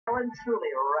and truly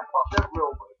rip up the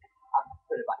rulebook and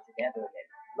put it back together again.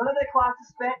 None of the class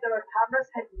suspect there are cameras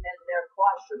hidden in their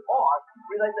classroom or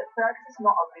realise that Fergus is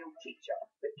not a real teacher,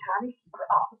 but can he keep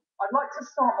it up? I'd like to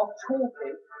start off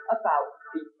talking about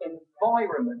the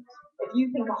environment. If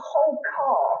you think a whole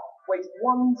car weighs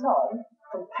 1 ton,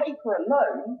 from paper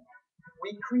alone,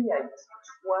 we create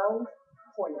 12.5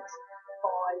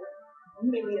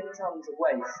 million tons of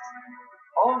waste.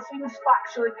 All seems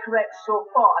factually correct so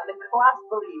far, and the class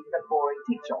believes in a boring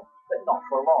teacher, but not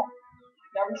for long.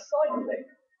 Now, recycling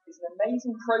is an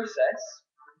amazing process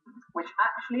which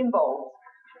actually involves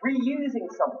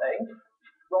reusing something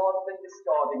rather than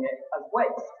discarding it as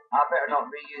waste. I better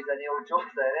not reuse any old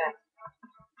jokes there, eh?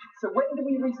 So when do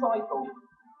we recycle?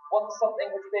 Once something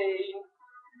has been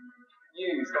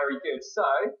used. Very good.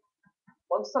 So,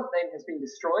 once something has been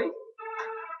destroyed,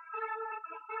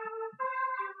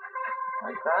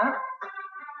 like that.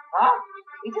 Huh?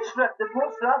 You just ripped the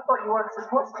poster. I thought you weren't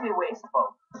supposed to be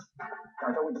wasteful. I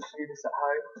don't want you to do this at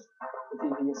home with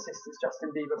either your sister's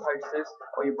Justin Bieber posters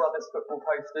or your brother's football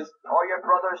posters. Or your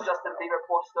brother's Justin Bieber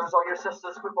posters or your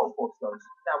sister's football posters.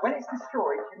 Now, when it's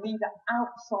destroyed, you leave it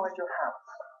outside your house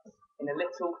in a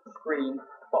little green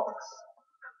box.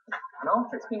 And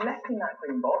after it's been left in that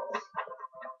green box,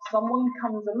 someone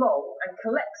comes along and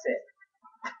collects it.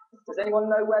 Does anyone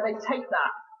know where they take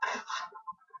that?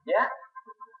 Yeah?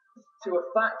 To a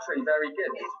factory. Very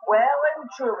good. It's well and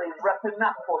truly ripping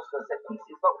that poster to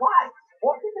pieces, but why?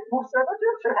 What did the poster ever do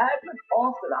to him?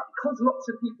 After that, because lots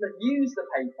of people have used the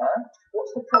paper,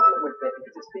 what's the problem with it?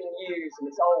 Because it's been used and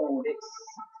it's old, it's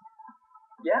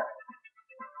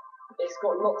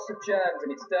got lots of germs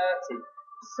and it's dirty.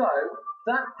 So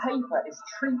that paper is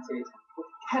treated with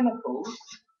chemicals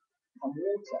and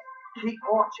water. Keep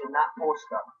watching that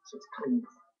poster. So it's cleaned.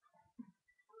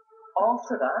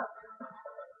 After that,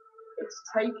 it's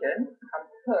taken and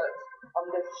put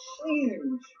under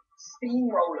huge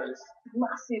steamrollers,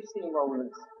 massive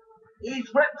steamrollers. He's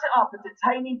ripped it up into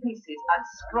tiny pieces and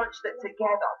scrunched it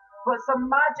together. But some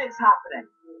magic's happening.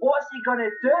 What's he gonna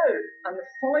do? And the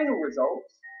final result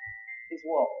is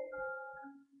what?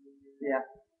 Yeah.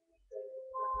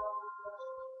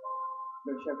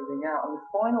 Push everything out. And the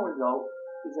final result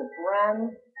is a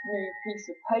brand new piece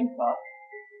of paper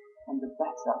and a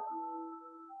better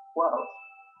world.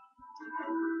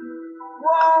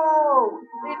 Whoa!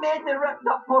 He made the ripped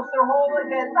up poster whole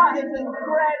again. That is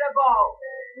incredible!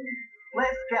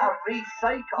 Let's get a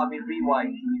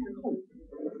rewind.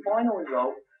 The final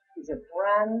result is a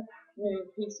brand new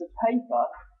piece of paper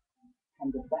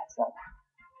and a better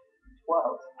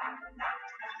world.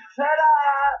 Ta-da!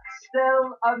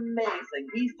 Still amazing.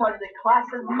 He's turned the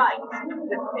class's mind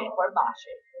to paper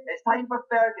mache. It's time for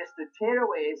Fergus to tear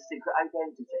away his secret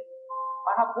identity.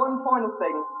 I have one final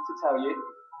thing to tell you.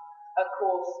 Of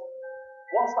course,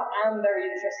 whilst I am very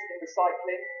interested in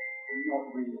recycling, I'm not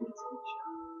really a teacher.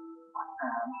 I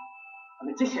am a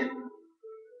magician.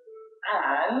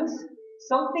 And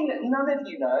something that none of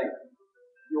you know,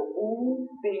 you're all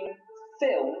being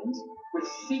filmed with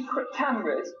secret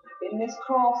cameras in this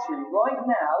classroom right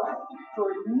now for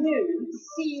a new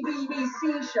CBBC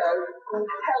show called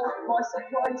Help My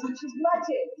Supply Teacher's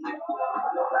Magic. When you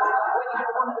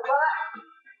get one at the back,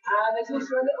 and there's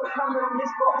also a little camera in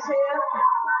this box here.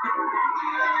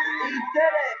 He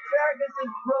did it!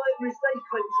 Fergus's brilliant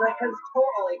recycling trick has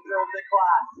totally fooled the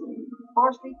class.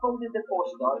 First he folded the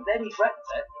poster, then he ripped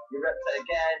it. He ripped it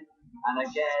again and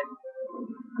again.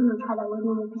 I'm gonna try that with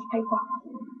another piece of paper.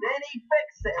 Then he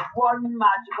fixed it in one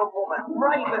magical moment,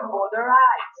 right before their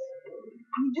eyes.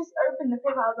 You just opened the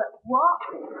paper, I was like, what?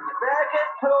 Fergus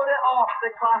pulled it off.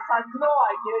 The class had no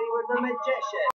idea he was a magician.